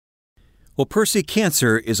Well, Percy,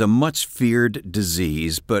 cancer is a much feared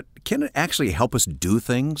disease, but can it actually help us do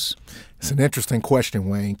things? It's an interesting question,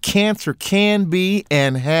 Wayne. Cancer can be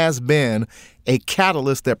and has been a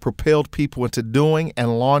catalyst that propelled people into doing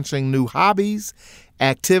and launching new hobbies,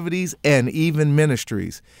 activities, and even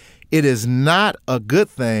ministries. It is not a good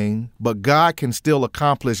thing, but God can still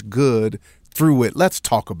accomplish good through it. Let's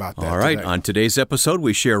talk about that. All right. Today. On today's episode,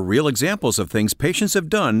 we share real examples of things patients have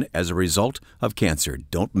done as a result of cancer.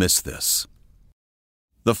 Don't miss this.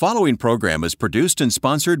 The following program is produced and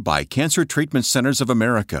sponsored by Cancer Treatment Centers of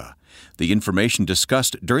America. The information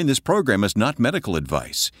discussed during this program is not medical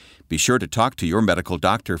advice. Be sure to talk to your medical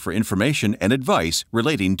doctor for information and advice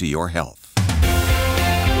relating to your health.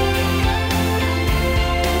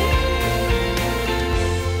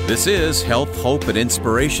 This is Health, Hope, and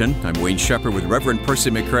Inspiration. I'm Wayne Shepherd with Reverend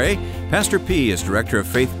Percy McRae. Pastor P is Director of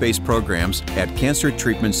Faith-Based Programs at Cancer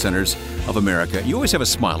Treatment Centers of America. You always have a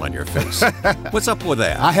smile on your face. What's up with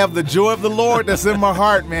that? I have the joy of the Lord that's in my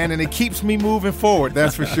heart, man, and it keeps me moving forward,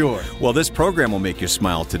 that's for sure. Well, this program will make you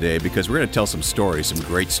smile today because we're going to tell some stories, some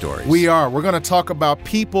great stories. We are. We're going to talk about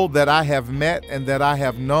people that I have met and that I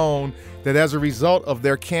have known that as a result of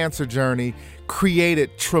their cancer journey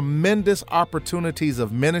created tremendous opportunities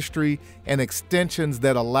of ministry and extensions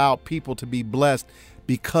that allowed people to be blessed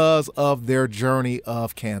because of their journey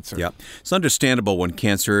of cancer. Yeah. It's understandable when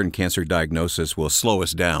cancer and cancer diagnosis will slow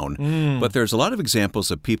us down, but there's a lot of examples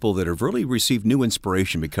of people that have really received new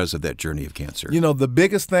inspiration because of that journey of cancer. You know, the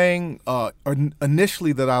biggest thing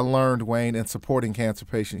initially that I learned, Wayne, in supporting cancer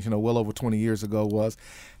patients, well over 20 years ago was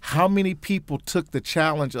how many people took the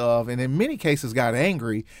challenge of, and in many cases got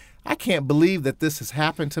angry, I can't believe that this has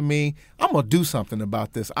happened to me. I'm going to do something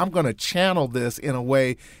about this. I'm going to channel this in a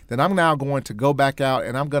way that I'm now going to go back out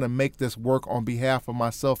and I'm going to make this work on behalf of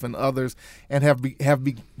myself and others and have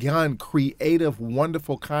begun creative,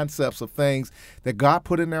 wonderful concepts of things that God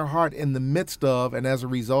put in their heart in the midst of and as a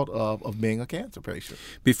result of being a cancer patient.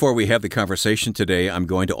 Before we have the conversation today, I'm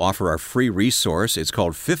going to offer our free resource. It's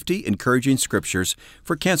called 50 Encouraging Scriptures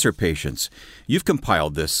for Cancer Patients. You've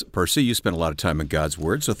compiled this, Percy. You spent a lot of time in God's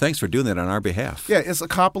Word, so thanks for doing that on our behalf. Yeah, it's a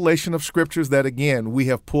compilation of scriptures that, again, we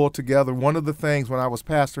have pulled together. One of the things when I was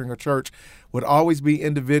pastoring a church would always be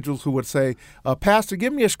individuals who would say, Pastor,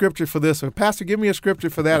 give me a scripture for this, or Pastor, give me a scripture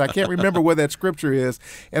for that. I can't remember where that scripture is.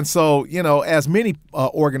 And so, as many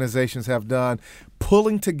organizations have done,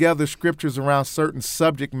 pulling together scriptures around certain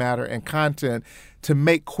subject matter and content to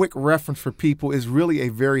make quick reference for people is really a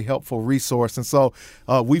very helpful resource. And so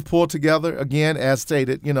we've pulled together, again, as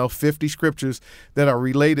stated, 50 scriptures that are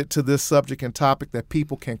related to this subject and topic that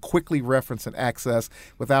people can quickly reference and access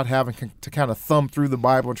without having to kind of thumb through the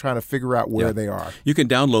Bible and trying to figure out where they are. You can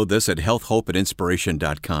download this at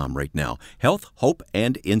healthhopeandinspiration.com right now.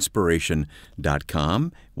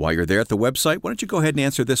 Healthhopeandinspiration.com. While you're there at the website, why don't you go ahead and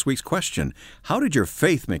answer this week's question? How did your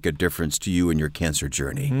faith make a difference to you in your cancer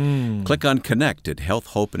journey? Click on Connect at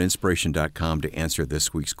healthhopeandinspiration.com to answer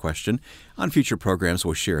this week's question. On future programs,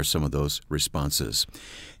 we'll share some of those responses.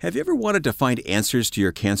 Have you ever wanted to find answers to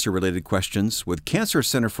your cancer-related questions? With Cancer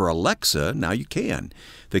Center for Alexa, now you can.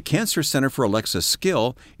 The Cancer Center for Alexa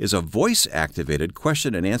skill is a voice-activated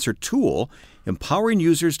question and answer tool empowering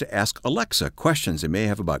users to ask Alexa questions they may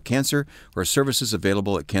have about cancer or services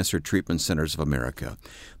available at Cancer Treatment Centers of America.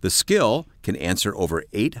 The skill can answer over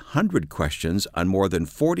 800 questions on more than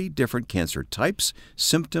 40 different cancer types,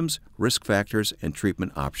 symptoms, risk factors, and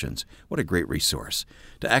treatment options. What a great resource.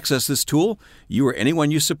 To access this tool, you or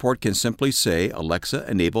anyone you support can simply say, Alexa,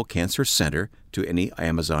 enable Cancer Center to any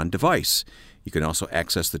Amazon device. You can also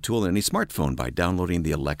access the tool on any smartphone by downloading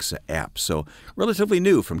the Alexa app. So, relatively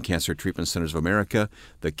new from Cancer Treatment Centers of America,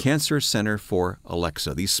 the Cancer Center for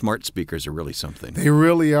Alexa. These smart speakers are really something. They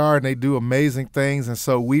really are, and they do amazing things. And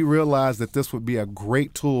so we realized that this would be a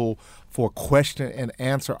great tool for question and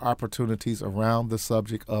answer opportunities around the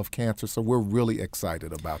subject of cancer. So we're really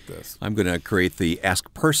excited about this. I'm going to create the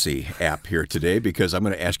Ask Percy app here today because I'm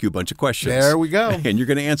going to ask you a bunch of questions. There we go. And you're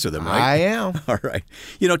going to answer them, right? I am. All right.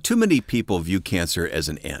 Too many people view cancer as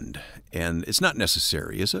an end, and it's not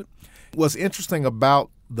necessary, is it? What's interesting about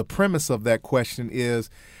the premise of that question is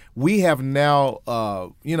we have now,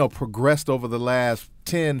 progressed over the last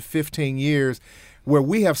 10, 15 years where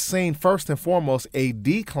we have seen first and foremost a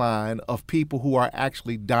decline of people who are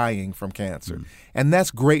actually dying from cancer. And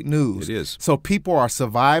that's great news. It is. So people are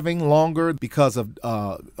surviving longer because of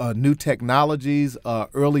new technologies,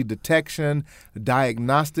 early detection,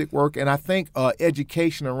 diagnostic work, and I think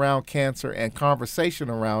education around cancer and conversation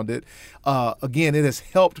around it. Again, it has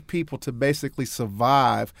helped people to basically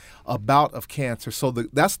survive a bout of cancer. So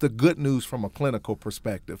that's the good news from a clinical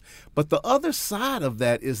perspective. But the other side of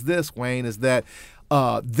that is this, Wayne, is that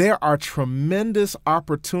there are tremendous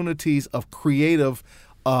opportunities of creative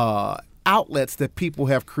outlets that people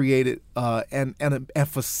have created and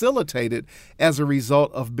facilitated as a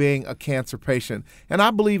result of being a cancer patient. And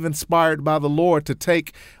I believe inspired by the Lord to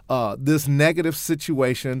take this negative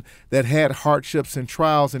situation that had hardships and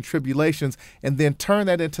trials and tribulations and then turn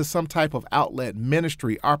that into some type of outlet,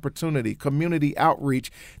 ministry, opportunity, community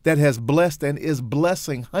outreach that has blessed and is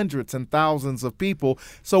blessing hundreds and thousands of people.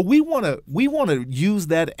 So we want to use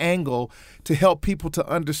that angle to help people to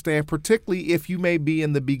understand, particularly if you may be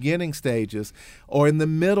in the beginning stages or in the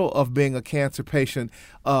middle of being a cancer patient,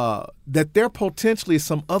 that there potentially is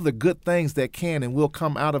some other good things that can and will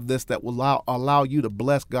come out of this that will allow you to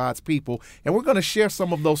bless God's people. And we're going to share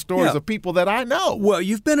some of those stories of people that I know. Well,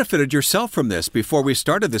 you've benefited yourself from this. Before we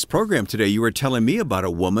started this program today, you were telling me about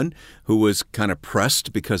a woman who was kind of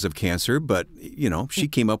pressed because of cancer, but, she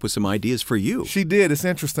came up with some ideas for you. She did. It's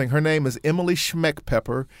interesting. Her name is Emily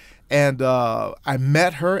Schmeckpepper. And I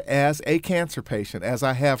met her as a cancer patient, as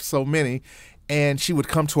I have so many. And she would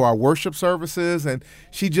come to our worship services, and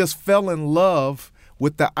she just fell in love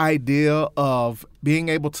with the idea of being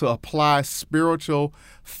able to apply spiritual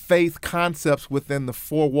faith concepts within the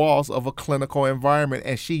four walls of a clinical environment.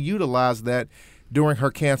 And she utilized that during her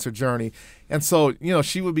cancer journey. And so,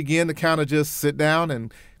 she would begin to kind of just sit down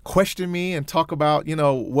and question me and talk about,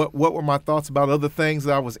 what were my thoughts about other things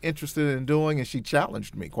that I was interested in doing, and she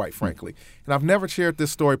challenged me, quite frankly. And I've never shared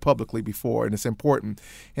this story publicly before, and it's important.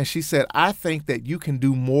 And she said, I think that you can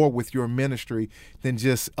do more with your ministry than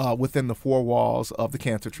just within the four walls of the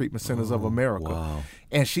Cancer Treatment Centers of America. Wow.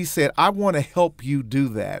 And she said, I want to help you do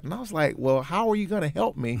that. And I was like, well, how are you going to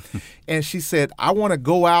help me? And she said, I want to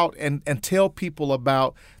go out and tell people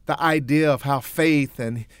about the idea of how faith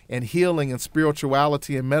and healing and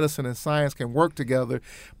spirituality and medicine and science can work together.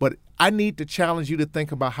 But I need to challenge you to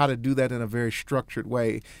think about how to do that in a very structured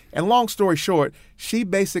way. And long story short, she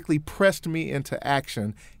basically pressed me into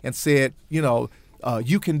action and said,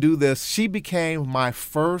 you can do this. She became my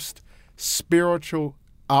first spiritual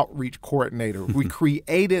outreach coordinator. We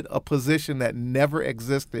created a position that never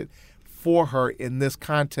existed for her in this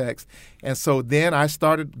context. And so then I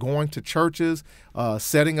started going to churches,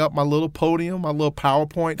 setting up my little podium, my little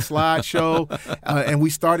PowerPoint slideshow, and we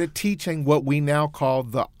started teaching what we now call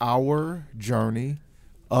the Our Journey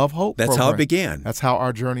of Hope That's program. how it began. That's how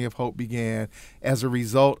our Journey of Hope began, as a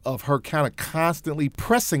result of her kind of constantly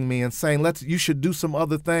pressing me and saying, you should do some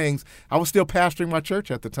other things. I was still pastoring my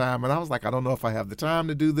church at the time, and I was like, I don't know if I have the time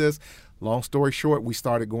to do this. Long story short, we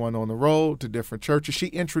started going on the road to different churches. She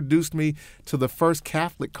introduced me to the first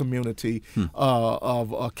Catholic community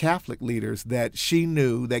of Catholic leaders that she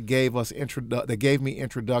knew that gave me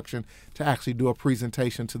introduction to actually do a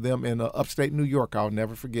presentation to them in upstate New York. I'll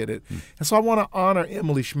never forget it. And so I want to honor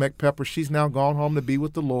Emily Schmeckpepper. She's now gone home to be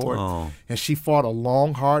with the Lord, and she fought a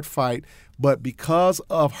long, hard fight. But because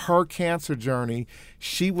of her cancer journey,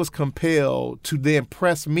 she was compelled to then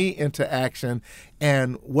press me into action.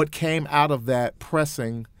 And what came out of that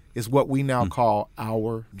pressing is what we now call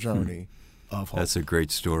Our Journey of Hope. That's a great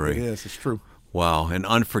story. It is. It's true. Wow. An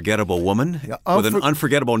unforgettable woman with an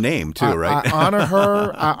unforgettable name, too, right? I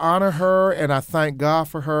honor her, and I thank God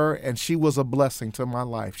for her. And she was a blessing to my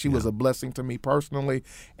life. She was a blessing to me personally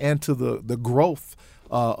and to the growth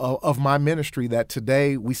of my ministry that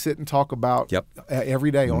today we sit and talk about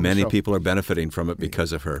every day on the show. Many people are benefiting from it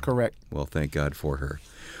because of her. Correct. Well, thank God for her.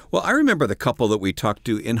 Well, I remember the couple that we talked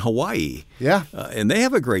to in Hawaii. Yeah. And they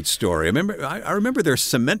have a great story. I remember their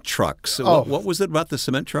cement trucks. What was it about the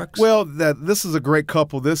cement trucks? Well, this is a great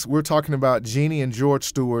couple. We're talking about Jeannie and George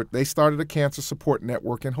Stewart. They started a cancer support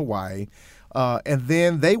network in Hawaii. And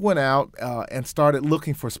then they went out and started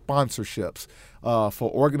looking for sponsorships for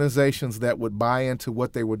organizations that would buy into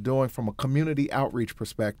what they were doing from a community outreach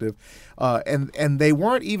perspective. And they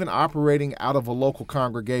weren't even operating out of a local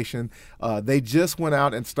congregation. They just went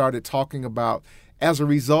out and started talking about as a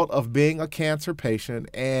result of being a cancer patient.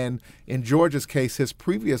 And in George's case, his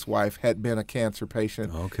previous wife had been a cancer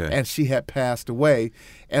patient, and she had passed away.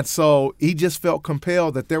 And so he just felt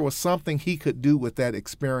compelled that there was something he could do with that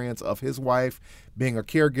experience of his wife being a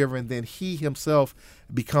caregiver and then he himself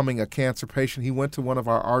becoming a cancer patient. He went to one of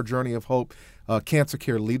our Journey of Hope cancer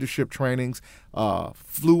care leadership trainings,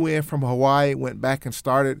 flew in from Hawaii, went back and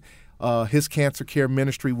started his cancer care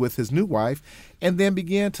ministry with his new wife, and then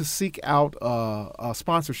began to seek out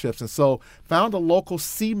sponsorships. And so found a local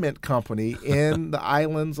cement company in the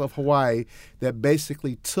islands of Hawaii that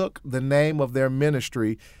basically took the name of their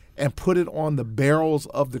ministry and put it on the barrels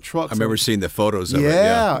of the trucks. I remember seeing the photos of it.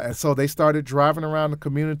 Yeah, and so they started driving around the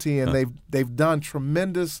community, and they've done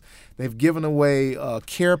tremendous. They've given away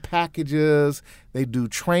care packages. They do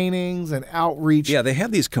trainings and outreach. Yeah, they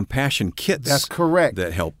have these compassion kits. That's correct.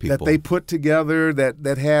 That help people. That they put together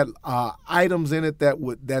that had items in it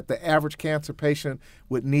that the average cancer patient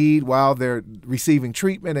would need while they're receiving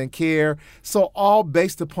treatment and care. So all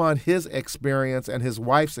based upon his experience and his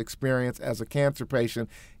wife's experience as a cancer patient,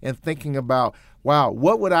 and thinking about, wow,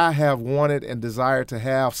 what would I have wanted and desired to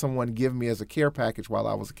have someone give me as a care package while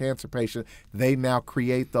I was a cancer patient? They now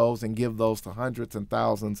create those and give those to hundreds and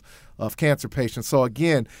thousands of cancer patients. So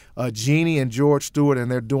again, Jeannie and George Stewart, and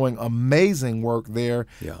they're doing amazing work there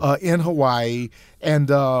in Hawaii. And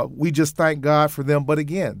we just thank God for them. But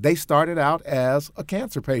again, they started out as a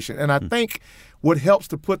cancer patient. And I think what helps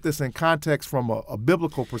to put this in context from a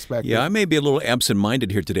biblical perspective. Yeah, I may be a little absent-minded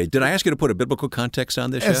here today. Did I ask you to put a biblical context on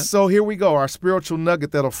this yet? And so here we go. Our spiritual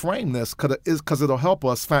nugget that'll frame this, because it'll help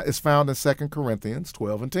us, is found in 2 Corinthians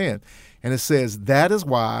 12 and 10. And it says, "That is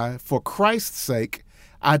why, for Christ's sake,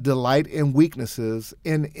 I delight in weaknesses,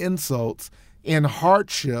 in insults, in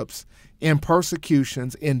hardships, in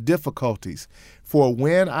persecutions, in difficulties. For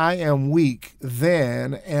when I am weak,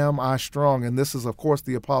 then am I strong." And this is, of course,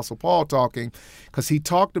 the Apostle Paul talking, because he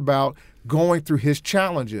talked about going through his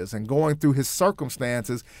challenges and going through his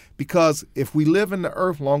circumstances, because if we live in the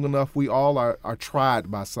earth long enough, we all are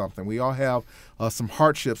tried by something. We all have some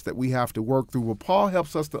hardships that we have to work through. Well, Paul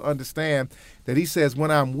helps us to understand that he says,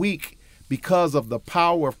 when I'm weak, because of the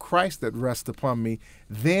power of Christ that rests upon me,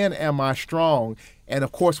 then am I strong. And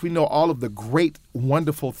of course, we know all of the great,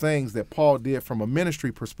 wonderful things that Paul did from a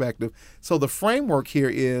ministry perspective. So the framework here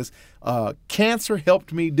is cancer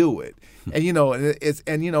helped me do it. And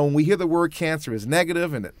when we hear the word cancer is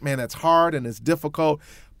negative, and it's hard and it's difficult.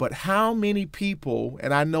 But how many people,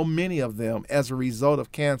 and I know many of them, as a result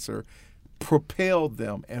of cancer, propelled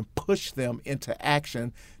them and pushed them into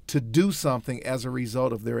action to do something as a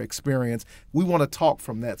result of their experience. We want to talk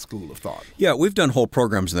from that school of thought. Yeah, we've done whole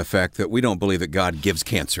programs on the fact that we don't believe that God gives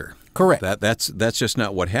cancer. Correct. That's just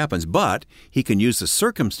not what happens. But he can use the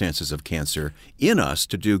circumstances of cancer in us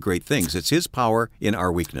to do great things. It's his power in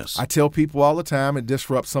our weakness. I tell people all the time, it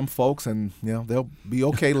disrupts some folks, and they'll be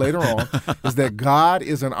okay later on, is that God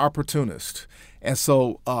is an opportunist. And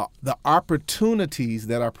so the opportunities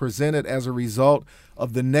that are presented as a result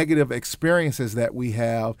of the negative experiences that we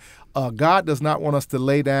have, God does not want us to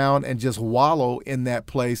lay down and just wallow in that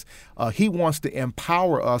place. He wants to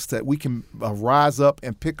empower us that we can rise up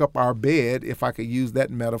and pick up our bed, if I could use that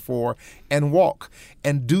metaphor, and walk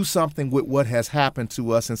and do something with what has happened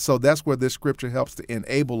to us. And so that's where this scripture helps to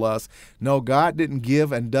enable us. No, God didn't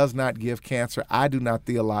give and does not give cancer. I do not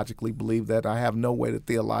theologically believe that. I have no way to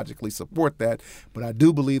theologically support that. But I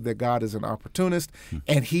do believe that God is an opportunist,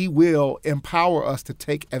 and he will empower us to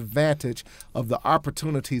take advantage of the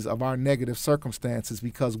opportunities of our negative circumstances,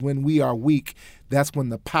 because when we are weak, that's when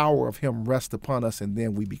the power of him rests upon us, and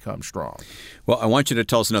then we become strong. Well, I want you to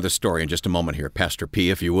tell us another story in just a moment here, Pastor P.,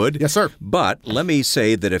 if you would. Yes, sir. But let me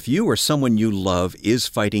say that if you or someone you love is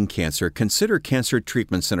fighting cancer, consider Cancer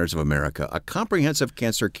Treatment Centers of America, a comprehensive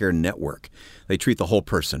cancer care network. They treat the whole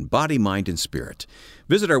person, body, mind, and spirit.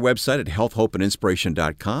 Visit our website at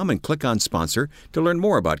healthhopeandinspiration.com and click on Sponsor to learn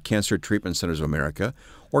more about Cancer Treatment Centers of America,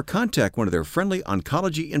 or contact one of their friendly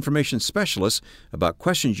oncology information specialists about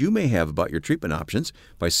questions you may have about your treatment options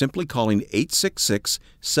by simply calling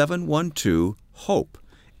 866-712-HOPE,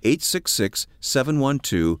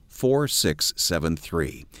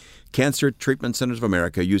 866-712-4673. Cancer Treatment Centers of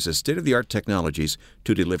America uses state-of-the-art technologies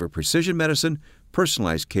to deliver precision medicine,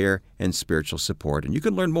 personalized care, and spiritual support. And you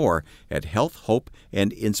can learn more at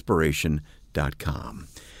healthhopeandinspiration.com.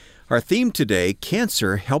 Our theme today,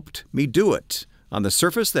 Cancer Helped Me Do It. On the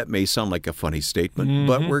surface, that may sound like a funny statement,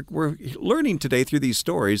 but we're learning today through these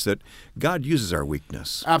stories that God uses our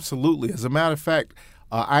weakness. Absolutely. As a matter of fact,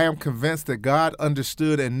 I am convinced that God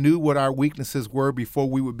understood and knew what our weaknesses were before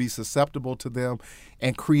we would be susceptible to them,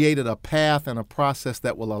 and created a path and a process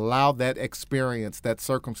that will allow that experience, that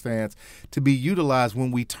circumstance, to be utilized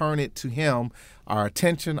when we turn it to Him, our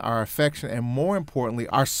attention, our affection, and more importantly,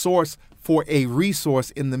 our source for a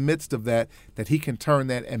resource in the midst of that He can turn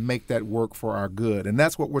that and make that work for our good. And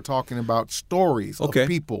that's what we're talking about, stories of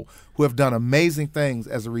people who have done amazing things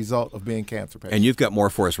as a result of being cancer patients. And you've got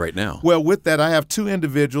more for us right now. Well, with that, I have two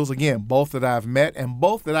individuals, again, both that I've met and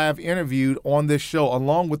both that I have interviewed on this show,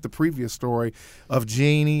 along with the previous story of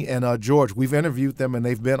Jeannie and George. We've interviewed them, and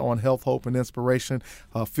they've been on Health, Hope, and Inspiration.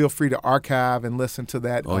 Feel free to archive and listen to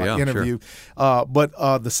that interview. Sure. But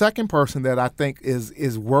the second person that I think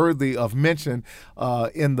is worthy of mention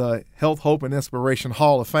in the Health, Hope, and Inspiration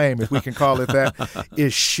Hall of Fame, if we can call it that,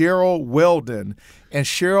 is Cheryl Weldon. And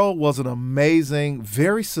Cheryl was an amazing,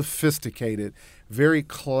 very sophisticated, very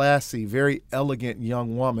classy, very elegant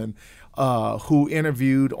young woman who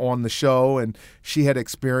interviewed on the show, and she had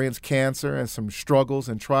experienced cancer and some struggles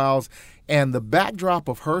and trials. And the backdrop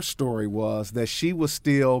of her story was that she was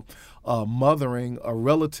still mothering a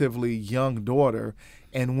relatively young daughter.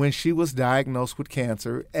 And when she was diagnosed with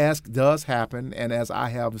cancer, as does happen, and as I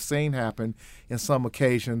have seen happen in some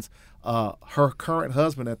occasions, her current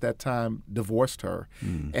husband at that time divorced her.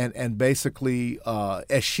 And basically,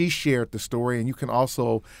 as she shared the story, and you can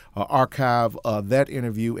also archive that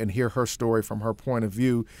interview and hear her story from her point of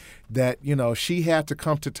view, that, she had to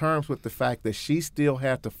come to terms with the fact that she still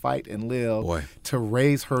had to fight and live to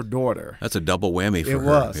raise her daughter. That's a double whammy for her. It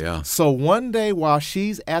was. Yeah. So one day while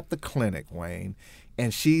she's at the clinic, Wayne,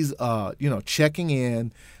 and she's, checking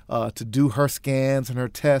in to do her scans and her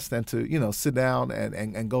tests and to, sit down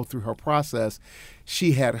and go through her process,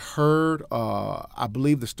 she had heard, I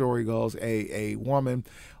believe the story goes, a woman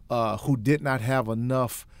who did not have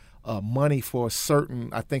enough money for certain,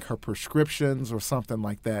 I think her prescriptions or something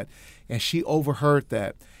like that. And she overheard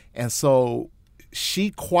that. And so she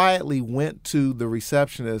quietly went to the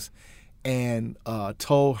receptionist and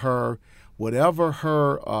told her whatever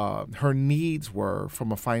her needs were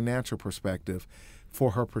from a financial perspective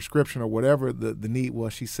for her prescription or whatever the need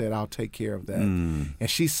was, she said, I'll take care of that. And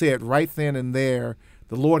she said right then and there,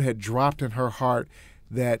 the Lord had dropped in her heart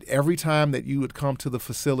that every time that you would come to the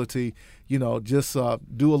facility, just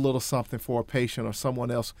do a little something for a patient or someone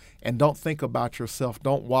else, and don't think about yourself.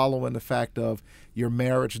 Don't wallow in the fact of your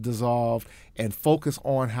marriage dissolved, and focus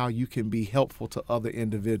on how you can be helpful to other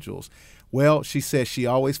individuals. Well, she said she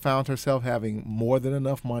always found herself having more than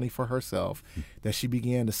enough money for herself, that she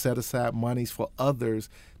began to set aside monies for others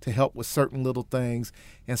to help with certain little things.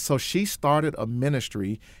 And so she started a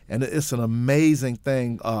ministry, and it's an amazing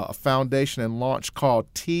thing, a foundation and launch called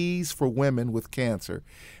Teas for Women with Cancer,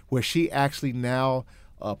 where she actually now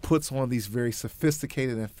puts on these very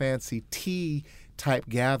sophisticated and fancy tea type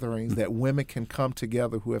gatherings that women can come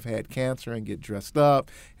together who have had cancer and get dressed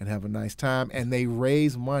up and have a nice time, and they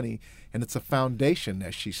raise money. And it's a foundation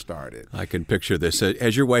that she started. I can picture this.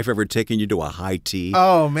 Has your wife ever taken you to a high tea?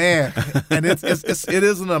 Oh, man. And it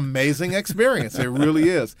is an amazing experience. It really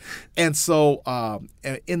is. And so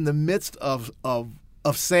in the midst of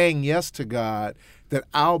saying yes to God, that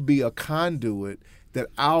I'll be a conduit, that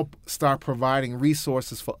I'll start providing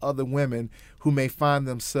resources for other women who may find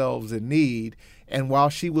themselves in need. And while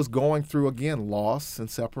she was going through, again, loss and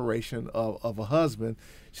separation of a husband,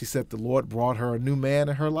 she said the Lord brought her a new man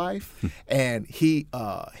in her life, and He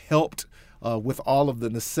helped with all of the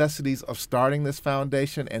necessities of starting this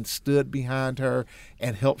foundation and stood behind her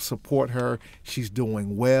and helped support her. She's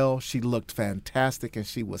doing well. She looked fantastic, and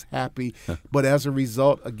she was happy. But as a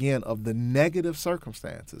result, again, of the negative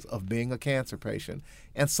circumstances of being a cancer patient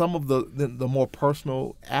and some of the more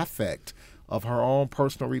personal affect of her own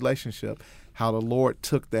personal relationship, how the Lord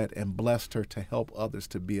took that and blessed her to help others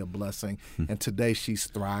to be a blessing. And today she's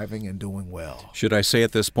thriving and doing well. Should I say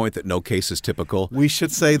at this point that no case is typical? We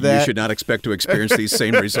should say that. You should not expect to experience these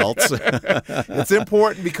same results. It's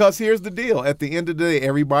important because here's the deal. At the end of the day,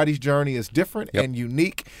 everybody's journey is different and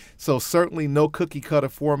unique. So certainly no cookie cutter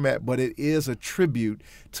format, but it is a tribute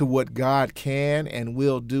to what God can and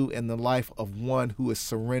will do in the life of one who is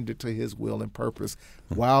surrendered to His will and purpose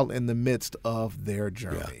while in the midst of their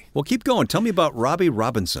journey. Yeah. Well, keep going. Tell me about Robbie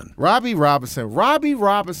Robinson. Robbie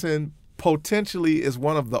Robinson potentially is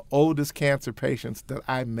one of the oldest cancer patients that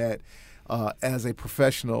I met as a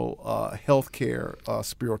professional healthcare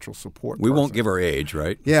spiritual support person. We won't give her age,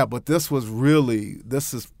 right? Yeah, but this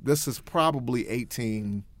is probably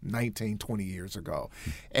 18, 19, 20 years ago.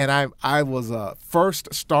 And I was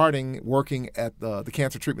first starting working at the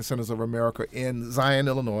Cancer Treatment Centers of America in Zion,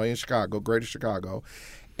 Illinois, in Chicago, Greater Chicago.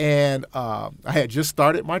 And I had just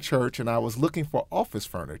started my church, and I was looking for office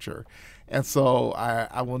furniture. And so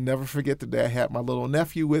I will never forget the day I had my little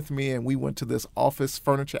nephew with me, and we went to this office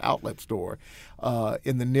furniture outlet store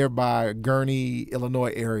in the nearby Gurnee,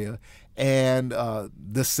 Illinois area. And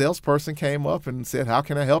the salesperson came up and said, "How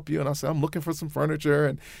can I help you?" And I said, "I'm looking for some furniture."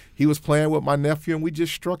 And he was playing with my nephew, and we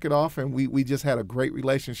just struck it off, and we just had a great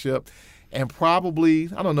relationship. And probably,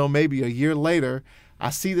 I don't know, maybe a year later, I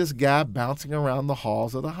see this guy bouncing around the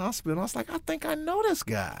halls of the hospital. I was like, "I think I know this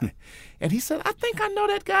guy." And he said, "I think I know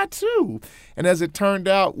that guy too." And as it turned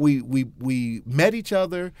out, we met each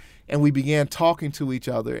other, and we began talking to each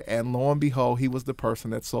other. And lo and behold, he was the person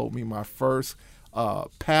that sold me my first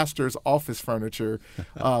pastor's office furniture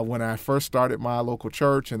when I first started my local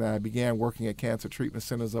church, and I began working at Cancer Treatment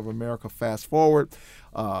Centers of America. Fast forward,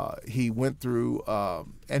 he went through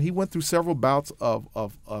several bouts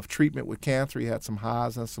of treatment with cancer. He had some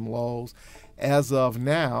highs and some lows. As of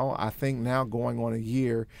now, I think now going on a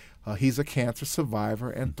year, he's a cancer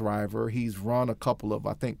survivor and thriver. He's run a couple of,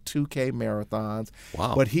 I think, 2K marathons.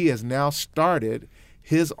 Wow. But he has now started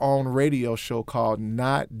his own radio show called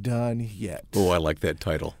Not Done Yet. Oh, I like that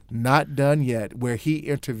title. Not Done Yet, where he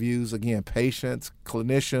interviews, again, patients,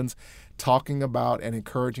 clinicians, talking about and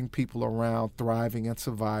encouraging people around thriving and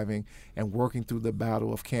surviving and working through the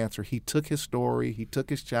battle of cancer. He took his story, he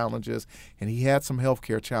took his challenges, and he had some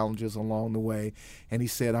healthcare challenges along the way. And he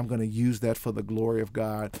said, "I'm going to use that for the glory of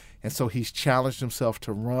God." And so he's challenged himself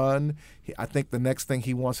to run. I think the next thing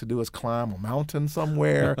he wants to do is climb a mountain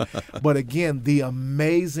somewhere. But again, the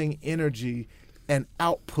amazing energy and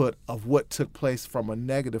output of what took place from a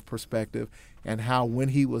negative perspective, and how when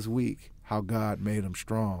he was weak, how God made him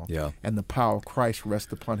strong. Yeah. And the power of Christ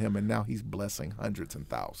rests upon him, and now he's blessing hundreds and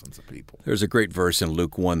thousands of people. There's a great verse in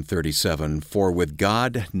Luke 1:37, "For with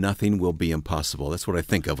God nothing will be impossible." That's what I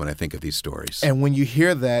think of when I think of these stories. And when you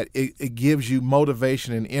hear that, it gives you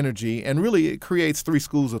motivation and energy, and really it creates three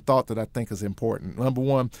schools of thought that I think is important. Number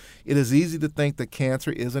one, it is easy to think that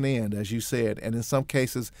cancer is an end, as you said, and in some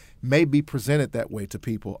cases may be presented that way to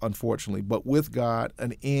people, unfortunately. But with God,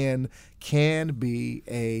 an end can be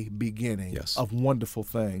a beginning of wonderful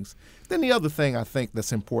things. Then the other thing I think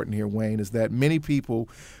that's important here, Wayne, is that many people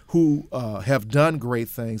who have done great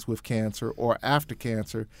things with cancer or after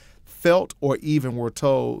cancer felt or even were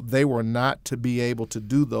told they were not to be able to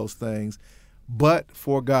do those things but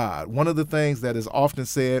for God. One of the things that is often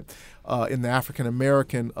said in the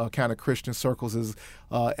African-American kind of Christian circles is,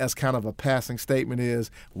 as kind of a passing statement, is,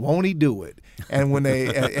 "Won't he do it?" And when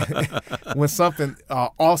when something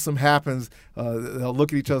awesome happens, they'll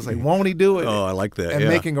look at each other and say, "Won't he do it?" Oh, I like that. And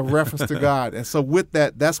making a reference to God. And so with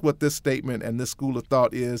that, that's what this statement and this school of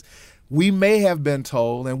thought is. We may have been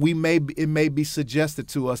told, and it may be suggested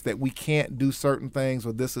to us that we can't do certain things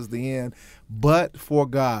or this is the end, but for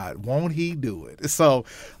God, won't he do it? So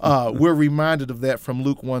we're reminded of that from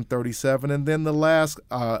Luke 1:37. And then the last,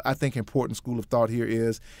 I think, important school of thought here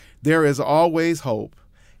is there is always hope.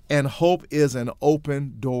 And hope is an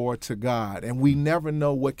open door to God. And we never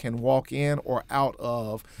know what can walk in or out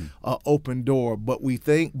of an open door. But we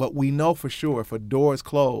know for sure if a door is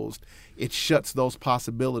closed, it shuts those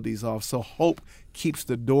possibilities off. So hope keeps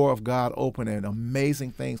the door of God open, and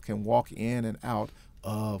amazing things can walk in and out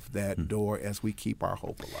of that door as we keep our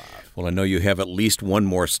hope alive. Well, I know you have at least one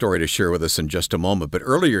more story to share with us in just a moment, but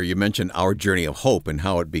earlier you mentioned Our Journey of Hope and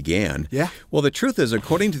how it began. Yeah. Well, the truth is,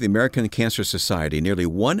 according to the American Cancer Society, nearly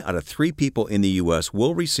 1 out of 3 people in the U.S.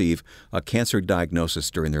 will receive a cancer diagnosis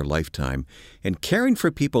during their lifetime, and caring for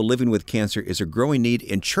people living with cancer is a growing need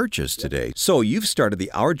in churches today. So you've started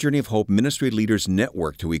the Our Journey of Hope Ministry Leaders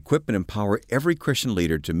Network to equip and empower every Christian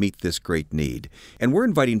leader to meet this great need. And we're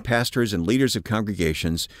inviting pastors and leaders of congregations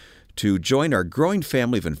to join our growing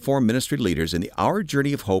family of informed ministry leaders in the Our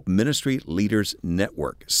Journey of Hope Ministry Leaders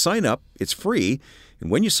Network. Sign up. It's free. And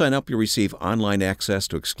when you sign up, you'll receive online access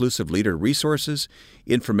to exclusive leader resources,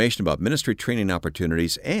 information about ministry training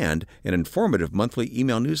opportunities, and an informative monthly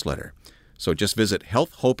email newsletter. So just visit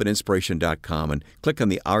healthhopeandinspiration.com and click on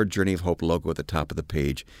the Our Journey of Hope logo at the top of the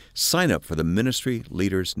page. Sign up for the Ministry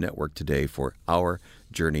Leaders Network today for Our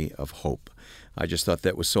Journey of Hope. I just thought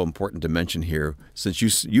that was so important to mention here, since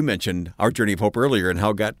you mentioned Our Journey of Hope earlier and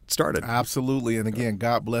how it got started. Absolutely. And again,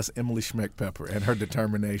 God bless Emily Schmeckpepper and her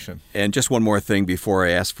determination. And just one more thing before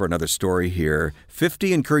I ask for another story here.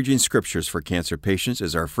 50 Encouraging Scriptures for Cancer Patients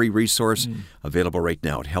is our free resource available right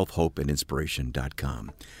now at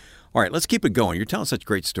healthhopeandinspiration.com. All right, let's keep it going. You're telling such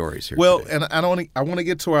great stories here Well, today. and I want to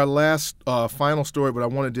get to our last final story, but I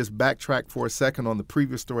want to just backtrack for a second on the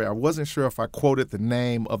previous story. I wasn't sure if I quoted the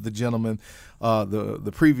name of the gentleman,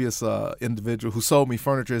 the previous individual who sold me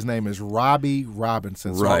furniture. His name is Robbie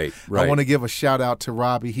Robinson. So Right. I want to give a shout out to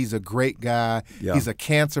Robbie. He's a great guy. Yeah. He's a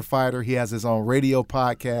cancer fighter. He has his own radio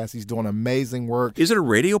podcast. He's doing amazing work. Is it a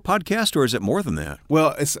radio podcast or is it more than that?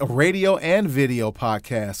 Well, it's a radio and video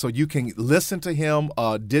podcast, so you can listen to him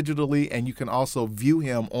digitally, and you can also view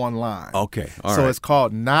him online. Okay, all so right. it's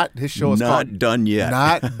called his show is Not called Done Yet.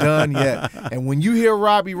 Not Done Yet. And when you hear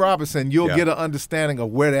Robbie Robinson, you'll Yeah. get an understanding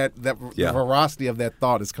of where that Yeah. veracity of that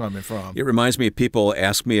thought is coming from. It reminds me of people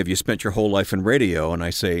ask me, have you spent your whole life in radio? And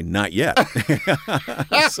I say, not yet.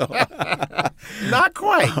 So, Not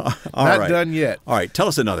quite. all Not right. done yet. All right, tell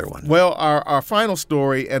us another one. Well, our final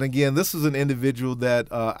story, and again, this is an individual that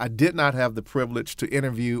I did not have the privilege to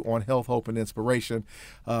interview on Health, Hope, and Inspiration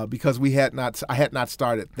because I had not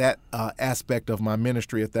started that aspect of my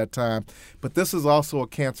ministry at that time. But this is also a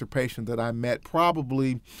cancer patient that I met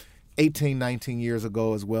probably 18, 19 years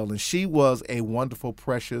ago as well, and she was a wonderful,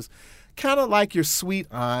 precious, kind of like your sweet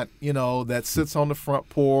aunt, that sits on the front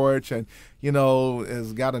porch and,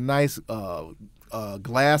 has got a nice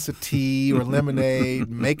glass of tea or lemonade,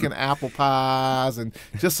 making apple pies, and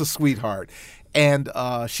just a sweetheart. And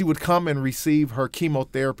she would come and receive her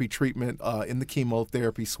chemotherapy treatment in the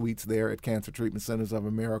chemotherapy suites there at Cancer Treatment Centers of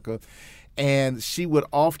America. And she would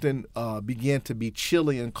often begin to be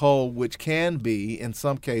chilly and cold, which can be, in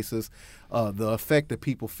some cases, the effect that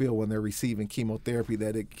people feel when they're receiving chemotherapy,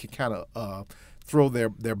 that it can kind of throw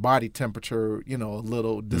their body temperature, a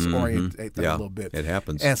little, disorientate them a little bit. It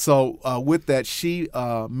happens. And so with that, she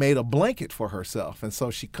made a blanket for herself. And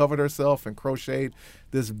so she covered herself and crocheted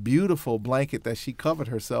this beautiful blanket that she covered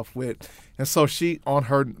herself with. And so she, on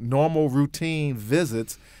her normal routine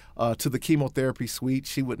visits to the chemotherapy suite,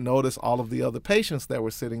 she would notice all of the other patients that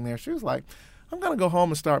were sitting there. She was like, I'm going to go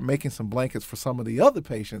home and start making some blankets for some of the other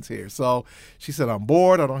patients here. So she said, I'm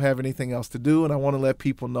bored. I don't have anything else to do, and I want to let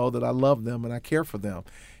people know that I love them and I care for them.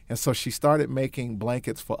 And so she started making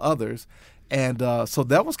blankets for others. And so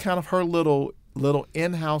that was kind of her little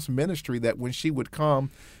in-house ministry, that when she would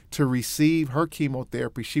come to receive her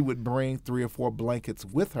chemotherapy, she would bring 3 or 4 blankets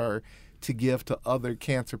with her to give to other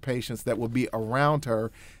cancer patients that would be around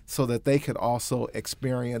her, so that they could also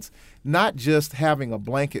experience not just having a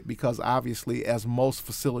blanket, because obviously, as most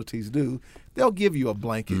facilities do, they'll give you a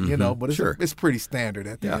blanket, but it's pretty standard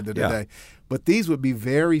at the end of the day. But these would be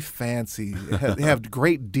very fancy, have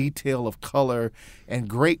great detail of color and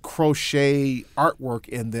great crochet artwork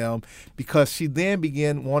in them, because she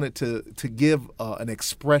then wanted to give an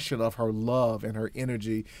expression of her love and her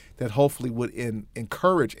energy that hopefully would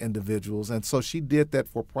encourage individuals. And so she did that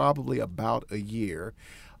for probably about a year.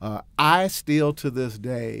 I still, to this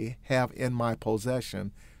day, have in my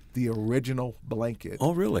possession the original blanket.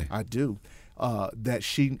 Oh, really? I do. That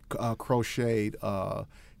she crocheted.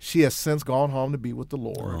 She has since gone home to be with the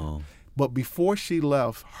Lord. Oh. But before she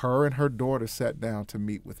left, her and her daughter sat down to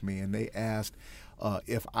meet with me, and they asked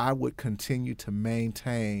if I would continue to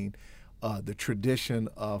maintain the tradition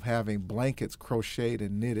of having blankets crocheted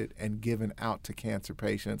and knitted and given out to cancer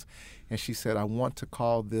patients. And she said, I want to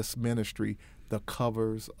call this ministry the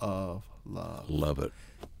Covers of Love. Love it.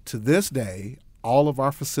 To this day, all of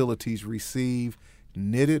our facilities receive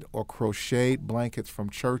knitted or crocheted blankets from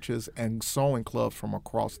churches and sewing clubs from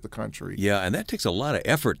across the country. Yeah, and that takes a lot of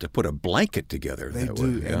effort to put a blanket together. They that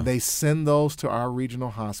do, way. and they send those to our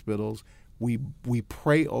regional hospitals. We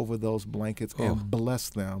pray over those blankets and bless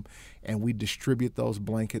them, and we distribute those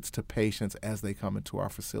blankets to patients as they come into our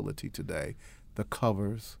facility today. The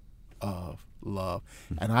Covers of Love.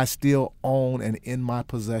 And I still own and in my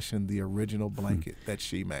possession the original blanket that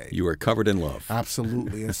she made. You are covered in love.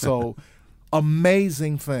 Absolutely. And so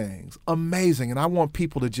amazing things, amazing. And I want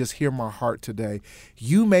people to just hear my heart today.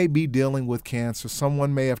 You may be dealing with cancer.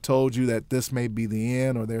 Someone may have told you that this may be the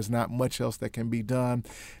end or there's not much else that can be done.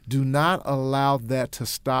 Do not allow that to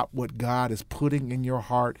stop what God is putting in your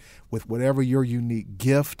heart with whatever your unique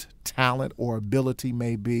gift, talent, or ability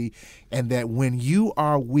may be. And that when you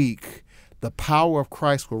are weak, the power of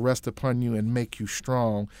Christ will rest upon you and make you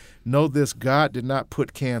strong. Know this, God did not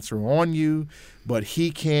put cancer on you, but he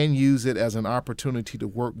can use it as an opportunity to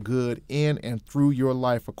work good in and through your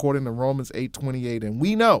life, according to Romans 8:28. And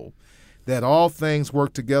we know that all things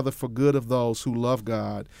work together for good of those who love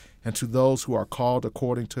God and to those who are called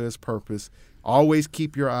according to his purpose. Always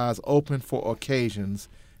keep your eyes open for occasions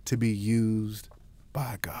to be used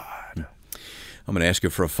by God. I'm going to ask you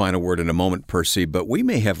for a final word in a moment, Percy, but we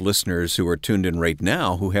may have listeners who are tuned in right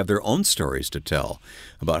now who have their own stories to tell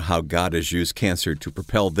about how God has used cancer to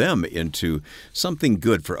propel them into something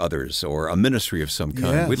good for others or a ministry of some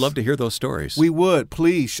kind. Yes. We'd love to hear those stories. We would.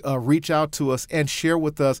 Please reach out to us and share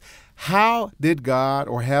with us, how did God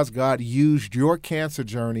or has God used your cancer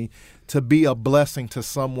journey to be a blessing to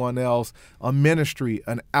someone else, a ministry,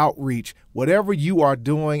 an outreach, whatever you are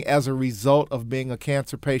doing as a result of being a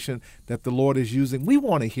cancer patient that the Lord is using. We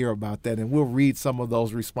want to hear about that, and we'll read some of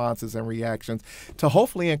those responses and reactions to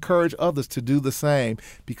hopefully encourage others to do the same,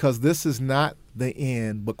 because this is not the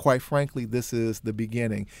end, but quite frankly, this is the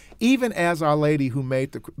beginning. Even as Our Lady who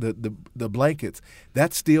made the blankets,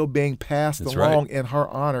 that's still being passed along in her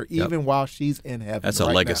honor, even while she's in heaven. That's a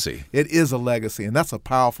legacy. Now. It is a legacy, and that's a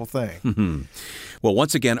powerful thing. Well,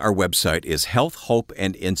 once again, our website is Health, Hope,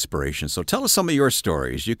 and Inspiration. So tell us some of your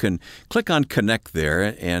stories. You can click on Connect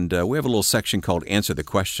there, and we have a little section called Answer the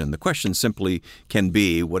Question. The question simply can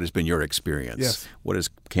be, what has been your experience? Yes. What has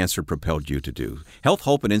cancer propelled you to do?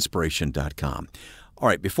 HealthHopeAndInspiration.com. All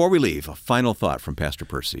right, before we leave, a final thought from Pastor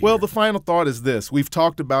Percy. Well, the final thought is this. We've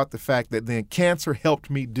talked about the fact that then cancer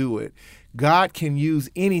helped me do it. God can use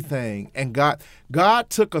anything, and God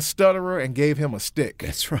took a stutterer and gave him a stick.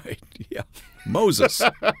 That's right. Yeah. Moses.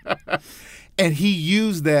 And he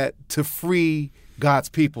used that to free God's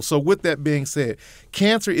people. So with that being said,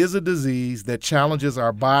 cancer is a disease that challenges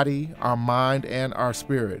our body, our mind, and our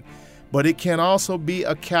spirit. But it can also be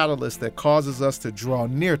a catalyst that causes us to draw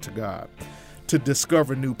near to God, to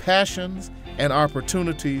discover new passions and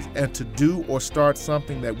opportunities, and to do or start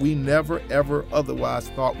something that we never, ever otherwise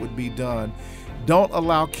thought would be done. Don't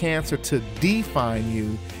allow cancer to define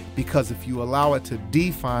you, because if you allow it to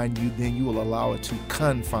define you, then you will allow it to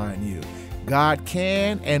confine you. God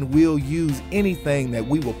can and will use anything that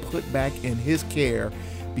we will put back in his care,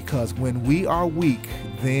 because when we are weak,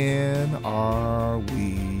 then are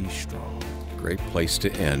we strong. Great place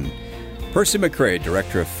to end. Percy McCray,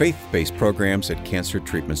 Director of Faith-Based Programs at Cancer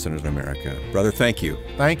Treatment Centers of America. Brother, thank you.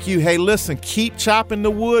 Thank you. Hey, listen, keep chopping the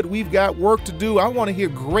wood. We've got work to do. I want to hear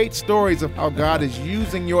great stories of how God is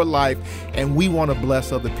using your life, and we want to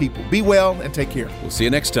bless other people. Be well and take care. We'll see you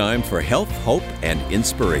next time for Health, Hope, and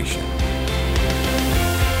Inspiration.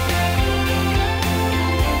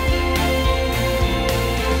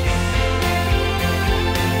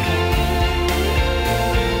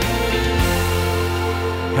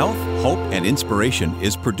 Health, Hope, and Inspiration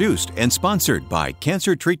is produced and sponsored by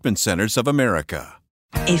Cancer Treatment Centers of America.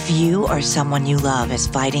 If you or someone you love is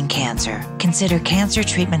fighting cancer, consider Cancer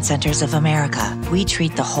Treatment Centers of America. We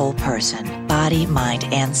treat the whole person, body, mind,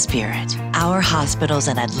 and spirit. Our hospitals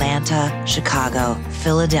in Atlanta, Chicago,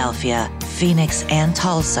 Philadelphia, Phoenix, and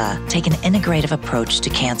Tulsa take an integrative approach to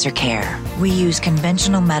cancer care. We use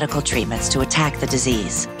conventional medical treatments to attack the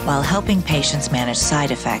disease while helping patients manage side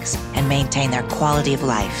effects and maintain their quality of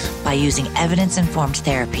life by using evidence-informed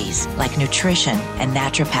therapies like nutrition and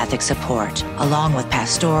naturopathic support, along with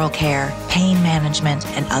pastoral care, pain management,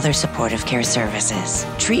 and other supportive care services.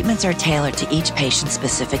 Treatments are tailored to each patient's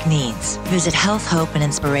specific needs. Visit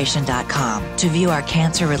healthhopeandinspiration.com to view our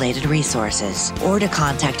cancer-related resources or to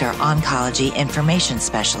contact our oncology information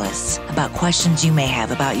specialists about questions you may have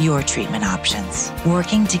about your treatment options.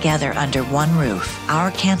 Working together under one roof, our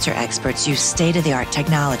cancer experts use state-of-the-art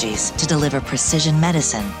technologies to deliver precision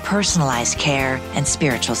medicine, personalized care, and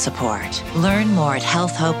spiritual support. Learn more at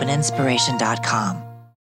healthhopeandinspiration.com.